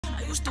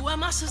used to wear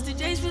my sister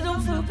J's, but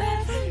don't feel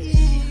bad for me.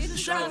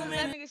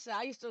 That nigga said,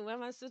 I used to wear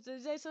my sister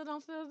J's, so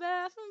don't feel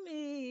bad for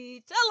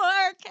me. Tell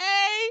her, K.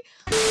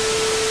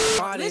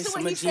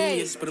 Listen what he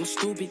genius, but I'm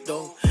stupid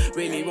though.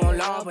 Really won't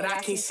lie, but I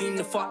can't seem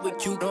to fuck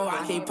with you, though.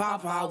 I can't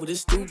pop out with a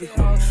stupid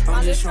hoe.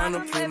 I'm just trying to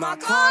play my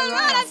card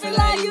right. I feel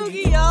like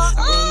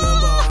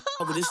Yu-Gi-Oh!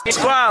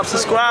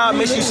 Subscribe.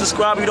 Make sure you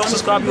subscribe. If you don't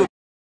subscribe, you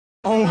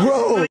on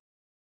road.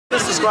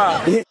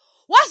 Subscribe.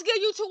 What's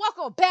good, YouTube?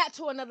 Welcome back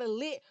to another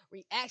lit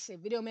reaction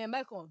video, man.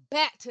 Welcome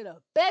back to the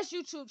best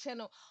YouTube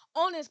channel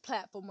on this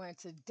platform. And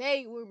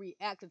today we're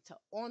reacting to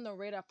On the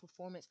Radar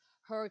performance,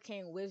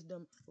 Hurricane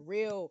Wisdom,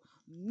 Real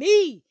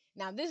Me.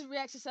 Now, this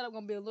reaction setup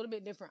gonna be a little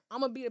bit different. I'm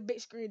gonna be the big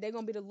screen, they're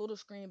gonna be the little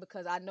screen,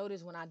 because I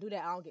notice when I do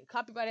that, I don't get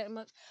copyrighted that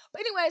much.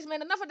 But anyways,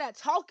 man, enough of that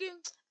talking.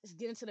 Let's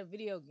get into the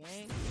video,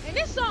 gang. And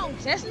this song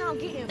just now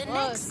getting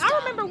buzzed. I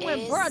remember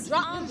when bruh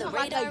dropped this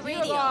like a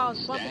year ago, I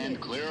was bumping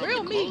it.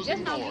 Real Me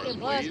just now getting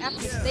buzzed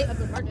after the state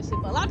of emergency.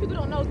 But a lot of people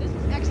don't know this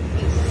was actually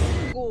a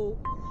single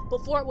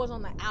before it was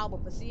on the album.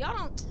 But see,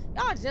 y'all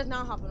just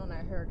now hopping on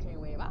that hurricane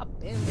wave. I've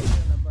been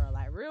listening to bruh.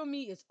 Like, Real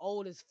Me is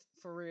old as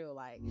for real,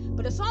 like,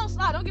 but the song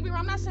slide. Don't get me wrong,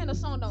 I'm not saying the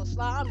song don't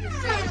slide. I'm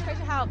just saying it's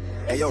crazy how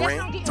hey, yo,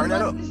 Ran, turn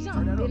that up.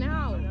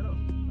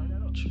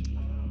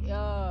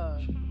 Yeah.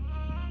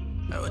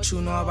 What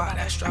you know about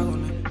that struggle,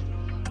 man?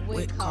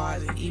 With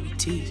cars and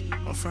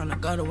EBTs. I'm from the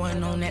gutter,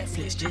 wasn't on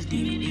Netflix, just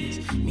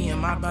DVDs. Me and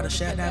my brother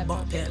shared that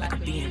bunk bed like a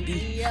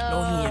B&B.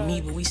 No, he and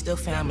me, but we still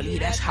family,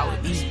 that's how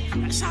it be.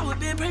 That's how it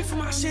been, pray for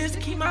my sins to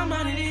keep my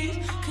mind at ease.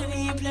 Couldn't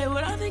even play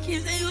with other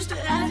kids, they used to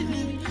laugh at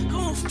me.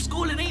 Going from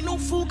school, it ain't no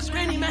fool, cause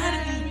Randy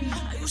mad at me.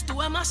 I used to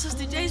wear my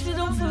sister J's, but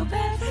don't feel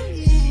bad for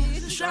me.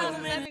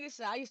 That nigga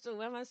said, I used to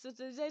wear my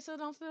sister J's, so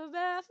don't feel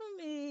bad for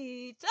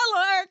me. Tell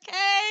her, K.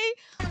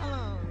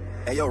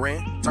 Hey, yo,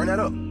 Ran, turn that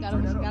up.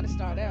 Gotta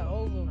start that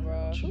over,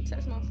 bro. Who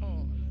touched my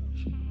phone?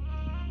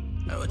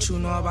 What you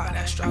know about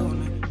that struggle,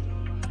 man?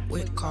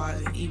 With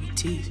cars and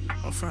EBTs.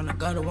 I'm from the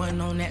gutter,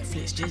 wasn't on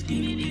Netflix, just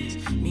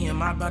DVDs. Me and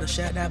my brother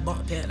shared that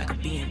bunk bed like a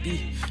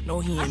B&B.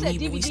 No, he and me,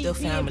 but we still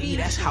family,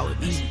 that's how it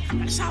be.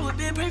 That's how it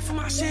been, pray for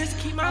my sins to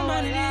keep my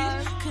mind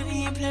at ease. Couldn't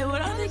even play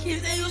with other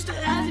kids, they used to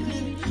laugh at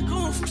me.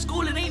 Going from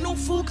school, it ain't no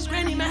fool, cause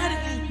Randy mad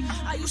at me.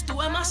 I used to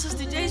wear my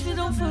sister J's, but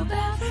don't feel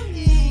bad for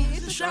me.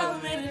 The struggle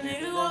made a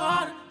nigga go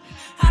harder.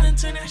 I done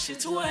turned that shit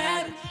to a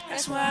habit.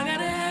 That's why I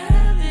gotta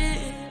have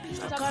it.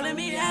 Stop calling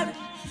me habit.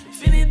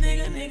 If anything,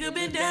 a nigga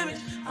been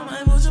damaged, I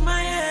might move to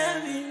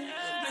Miami.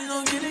 Please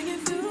don't get it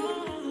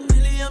confused.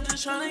 Really, I'm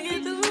just trying to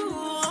get through.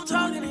 I'm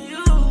talking to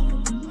you.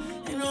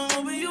 You know, I'm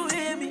hoping you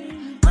hear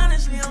me.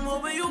 Honestly, I'm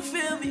hoping you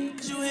feel me.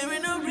 Cause you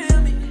hearing the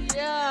real me.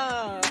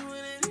 Yeah.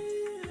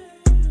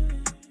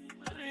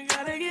 But it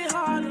gotta get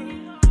harder.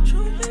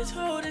 Truth be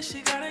told, this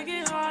shit gotta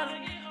get harder.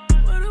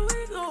 Where do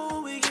we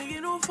go? We can't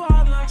get no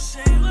farther. I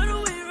say, where do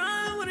we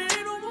run when it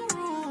ain't no more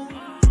room?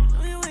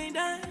 No, you ain't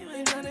dying, you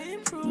ain't trying to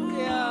improve.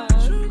 Yeah.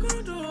 What you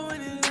gon' do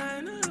when it's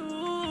lying to do?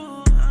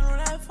 I know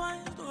that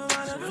fine, so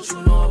what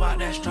you know about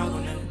that struggle,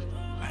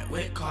 nigga? Like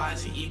with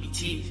cars and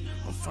EBTs.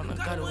 I'm from the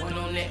gutter, one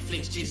on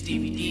Netflix, just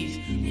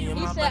DVDs. Me and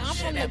my brother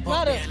share that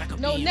bunk bed like a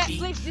no B&B.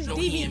 Netflix, just no,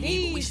 DVDs. He and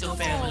me, but we still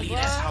family,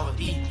 that's how it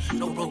be.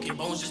 No broken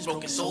bones, just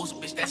broken souls,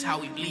 bitch, that's how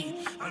we bleed.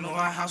 I know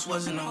our house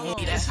wasn't a home,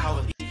 that's how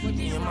it be.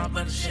 Me and my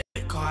brother share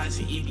cars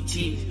and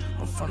EBTs.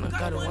 I'm from the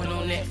gutter, one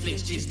on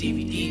Netflix, just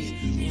DVDs.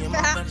 Me and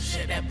my brother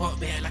share that bunk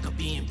bed like a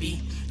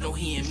B&B. No,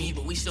 he and me,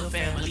 but we still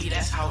family,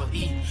 that's how it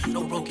be.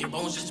 No broken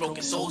bones, just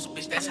broken souls,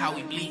 bitch, that's how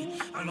we bleed.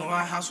 I know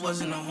our house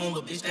wasn't a home,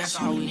 but bitch, that's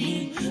all we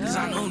need. Cause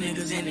I know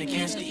niggas in the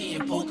gangster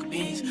eating poker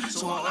beans.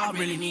 So all I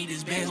really need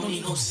is bands, don't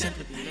need no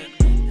sympathy.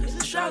 Cause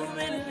the struggle,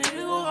 man, the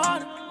nigga go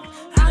harder.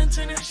 I done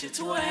turned that shit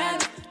to a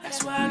habit.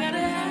 That's why I gotta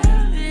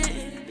have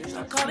it.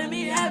 Stop calling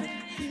me habit.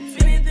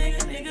 If anything, a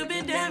nigga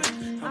been damaged,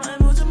 I might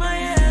move to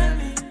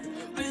Miami.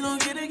 Please don't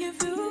get it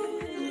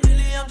confused.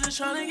 Really, I'm just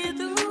trying to get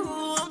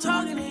through. I'm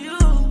talking to you.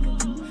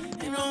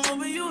 You know, I'm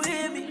hoping you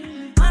hear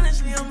me.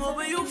 Honestly, I'm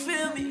hoping you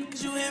feel me.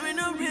 Cause you hearing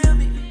the real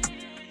me.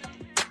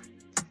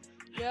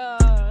 Yeah.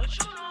 What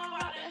you know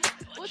about that?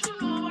 What you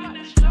know about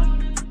that struggle?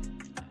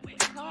 With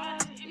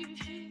cars and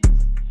EBTs.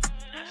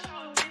 That's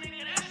how it be,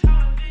 nigga. That's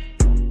how it be.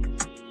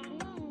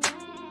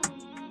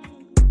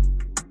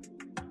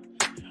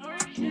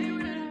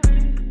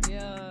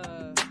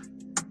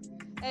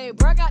 Hey,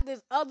 bro, got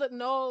this other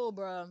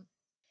bro.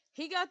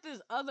 He got this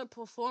other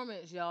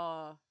performance,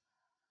 y'all.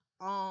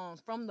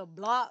 From the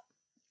block.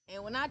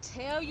 And when I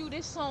tell you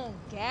this song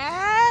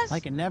gas,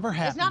 like it never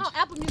happened. It's not on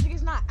Apple Music,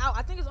 it's not out.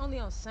 I think it's only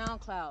on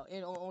SoundCloud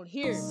and on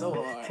here. So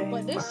hard.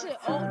 But this shit,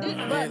 this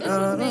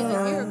was made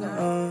a year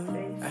ago.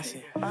 That's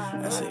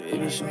it,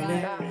 baby, show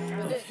me.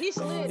 He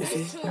slid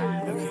this too.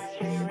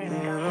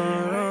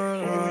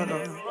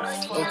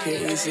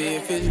 Okay, you say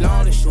if it's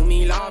long, then show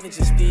me love and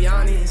just be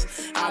honest.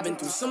 I've been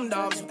through some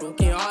dogs,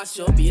 broken hearts,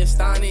 you'll be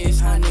astonished.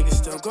 How niggas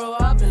still grow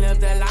up and live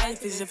their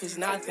life as if it's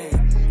nothing.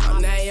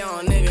 I'm that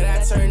young nigga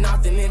that turned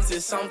nothing into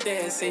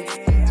something. Say,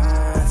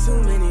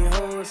 too many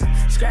hoes,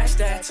 scratch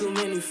that, too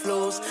many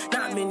flows,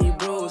 not many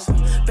bros.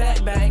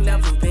 Back,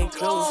 never been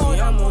close.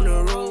 Yeah, I'm on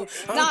the road,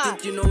 I don't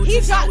think you know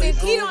just how it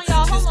go.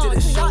 Just did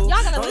a show.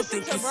 I don't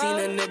think you seen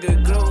a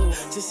nigga glow.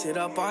 Just hit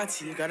up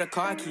RT, got a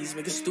car keys,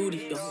 make a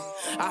studio.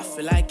 I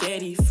feel like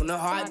Eddie from the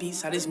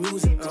heartbeats, how this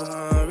music.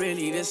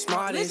 Really the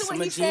smartest,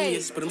 I'm a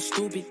genius, but I'm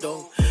stupid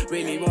though.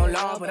 Really won't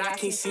lie, but I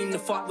can't seem to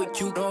fuck with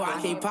you though. I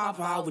can't pop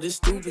out with a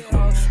stupid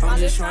hoe. I'm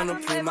just trying to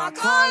play my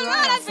cards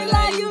right. I feel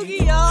like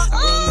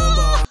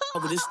Yu-Gi-Oh.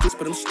 With this stupid,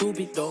 but I'm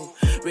stupid though.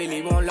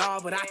 Really won't lie,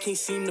 but I can't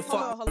seem to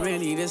fuck.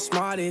 Really the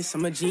smartest,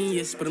 I'm a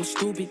genius, but I'm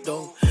stupid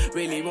though.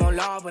 Really won't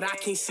lie, but I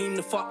can't seem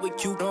to fuck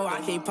with you though.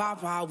 I can't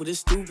pop out with a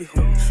stupid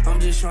hoe. I'm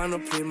just trying to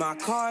play my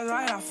cards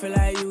right. I feel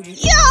like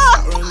Yu-Gi-Oh.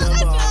 I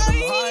remember all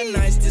them hard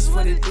nights, this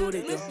what it do to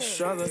you.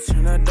 Struggle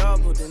turn a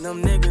double, then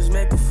them niggas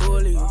make a fool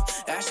of you.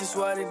 That's just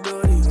what it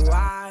do to you.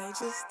 I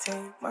just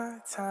take my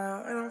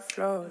time and I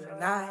flow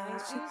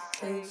tonight. She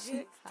say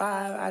she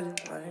five, I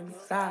just wanna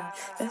fly.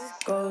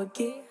 Let's go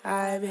get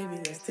high, baby,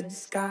 let's to the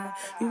sky.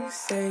 You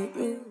say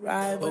you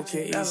right, but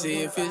okay,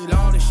 easy if it's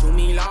long to show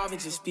me love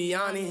and just be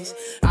honest.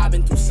 I've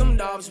been through some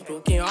dogs,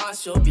 broken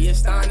hearts, you'll be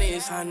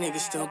astonished. How niggas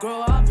still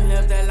grow up and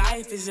live their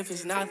life as if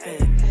it's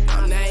nothing.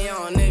 I'm that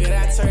young nigga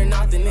that turned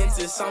nothing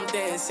into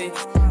something. Say,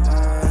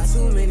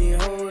 too many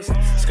hoes,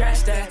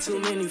 scratch that, too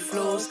many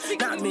flows,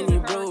 not many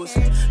bros.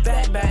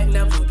 Back,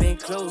 never been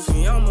close.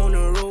 Me, I'm on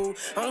the road.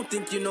 I don't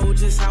think you know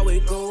just how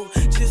it go.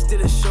 Just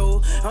did a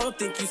show. I don't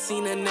think you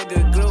seen a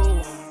nigga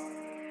glow.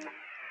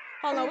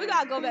 Hold on, we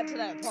gotta go back to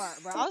that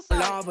part, bro. I'm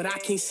sorry. But I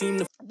can't seem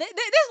to. This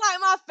like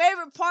my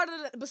favorite part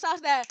of the,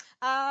 besides that,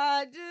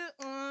 I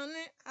just want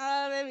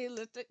it, baby,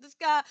 lift up the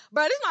sky.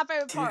 Bro, this is my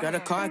favorite part. You got a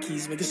car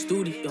keys, make a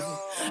studio.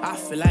 I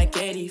feel like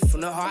Eddie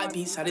from the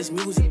heartbeats, how this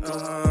music.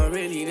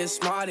 Really the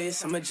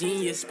smartest, I'm a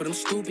genius, but I'm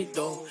stupid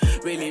though.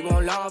 Really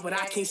won't lie, but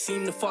I can't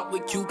seem to fuck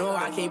with you though.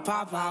 I can't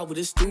pop out with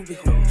a stupid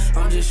hoe.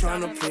 I'm just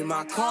trying to play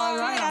my cards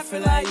right. I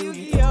feel like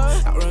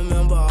Yu-Gi-Oh. I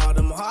remember all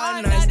them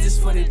hard nights,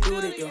 this what it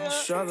do to you.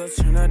 Struggle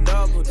turn a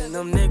double, then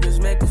them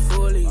niggas make a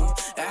fool of you.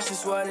 That's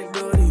just what it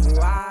do to you.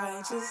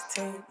 I just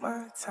take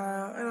my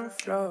time and I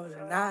flow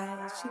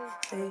tonight. She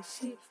say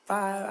she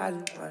five, I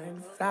just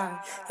wanna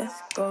fly.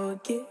 Let's go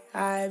get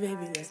high,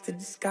 baby, let's to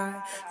the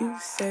sky. You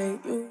say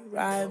you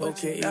right, but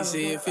okay,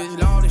 easy if it's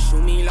long to show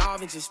me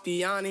love and just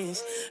be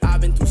honest. I've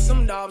been through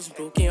some dogs,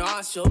 broken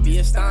hearts, you'll be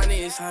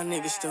astonished. How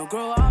niggas still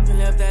grow up and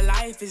live their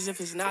life as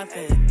if it's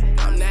nothing.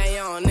 I'm that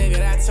young nigga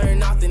that turned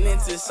nothing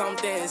into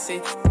something.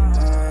 Say,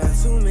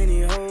 too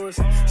many hoes,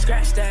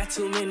 scratch that,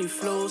 too many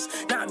flows,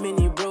 not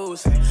many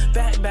bros.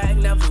 Back,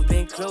 never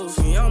been close.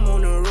 Me, I'm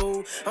on the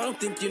road. I don't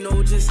think you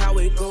know just how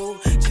it go.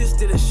 Just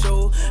did a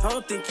show. I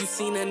don't think you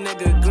seen a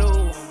nigga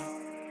glow.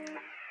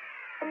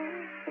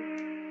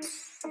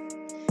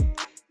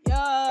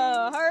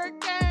 Yo,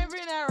 Hurricane,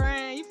 bring that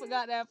rain. You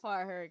forgot that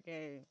part,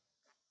 Hurricane.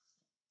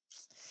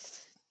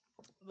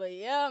 But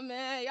yeah,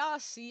 man, y'all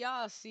see,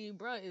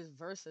 bruh is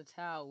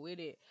versatile with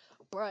it.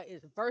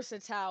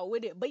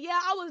 But yeah,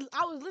 I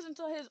was listening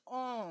to his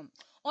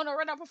on the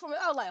radar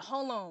performance. I was like,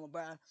 hold on,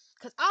 bruh,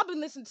 cause I've been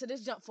listening to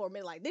this junk for a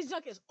minute. Like, this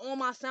junk is on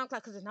my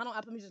SoundCloud, cause it's not on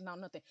Apple Music, not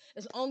nothing.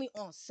 It's only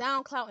on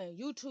SoundCloud and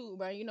YouTube,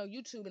 bruh. You know,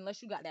 YouTube,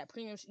 unless you got that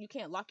premium, you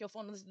can't lock your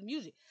phone and listen to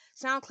music.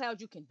 SoundCloud,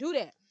 you can do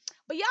that.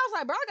 But yeah, I was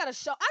like, bro, I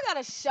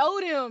gotta show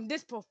them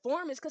this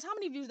performance, cause how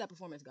many views that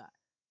performance got?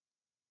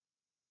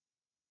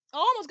 I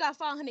almost got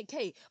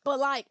 500K, but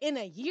like in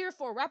a year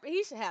for a rapper,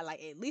 he should have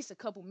like at least a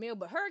couple mil.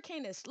 But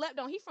Hurricane is slept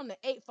on. He from the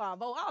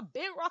 850. I've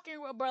been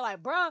rocking with bro,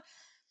 like bro,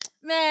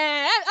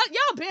 man,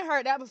 y'all been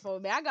heard that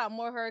before, man. I got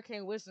more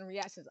Hurricane Wisdom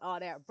reactions,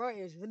 all that, bro.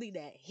 It's really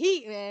that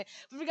heat, man.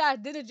 If you guys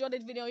did enjoy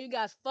this video, you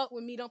guys fuck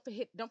with me. Don't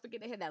forget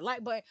to hit that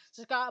like button,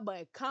 subscribe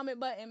button, comment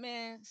button,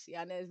 man. See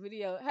y'all next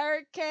video.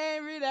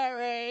 Hurricane, read that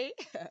Ray.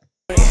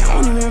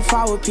 I don't even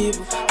follow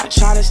people. I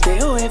try to stay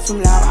away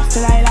from loud. I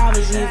feel like I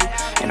was evil,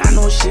 and I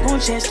know she gon'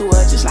 chase to her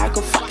just like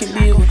a fucking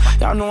beaver.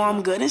 Y'all know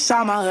I'm good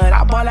inside my hood.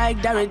 I ball like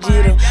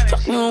ZarieDaDon.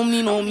 Fuck me, don't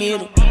need no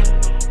middle.